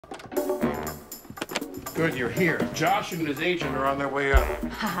Good, you're here. Josh and his agent are on their way up.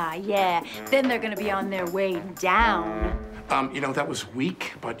 Haha, yeah. Then they're gonna be on their way down. You know, that was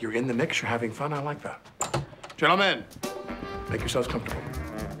weak, but you're in the mix, you're having fun. I like that. Gentlemen, make yourselves comfortable.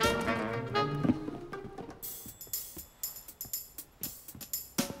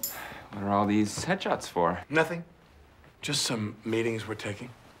 What are all these headshots for? Nothing. Just some meetings we're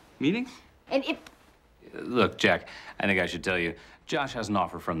taking. Meetings? And if... Look, Jack, I think I should tell you, Josh has an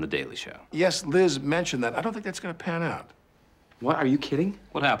offer from The Daily Show. Yes, Liz mentioned that. I don't think that's going to pan out. What? Are you kidding?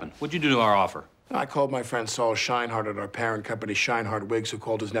 What happened? What'd you do to our offer? I called my friend Saul Scheinhardt at our parent company, Scheinhardt Wigs, who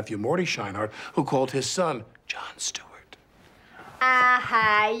called his nephew Morty Scheinhardt, who called his son John Stewart.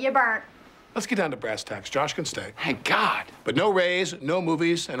 Aha, you burnt. Let's get down to brass tacks. Josh can stay. Thank God. But no raise, no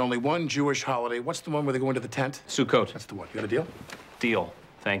movies, and only one Jewish holiday. What's the one where they go into the tent? Sukkot. That's the one. You got a deal? Deal.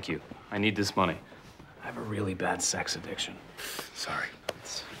 Thank you. I need this money. I have a really bad sex addiction. Sorry.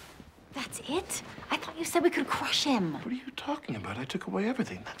 That's it? I thought you said we could crush him. What are you talking about? I took away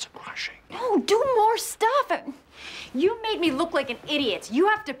everything. That's a crushing. No, do more stuff. You made me look like an idiot. You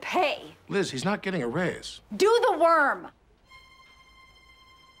have to pay. Liz, he's not getting a raise. Do the worm.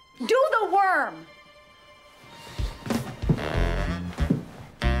 Do the worm.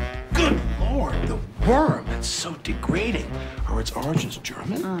 Good Lord, the worm. That's so degrading. Are its origins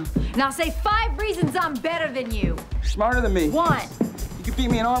German? Now say 5 reasons I'm better than you. You're smarter than me. 1. You can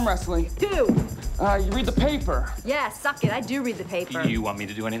beat me in arm wrestling. 2. You read the paper. Yeah, suck it. I do read the paper. You want me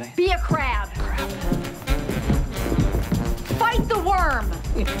to do anything? Be a crab. Fight the worm.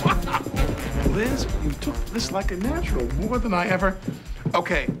 Liz, you took this like a natural, more than I ever...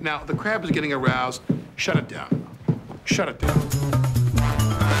 Okay, now, the crab is getting aroused. Shut it down. Shut it down.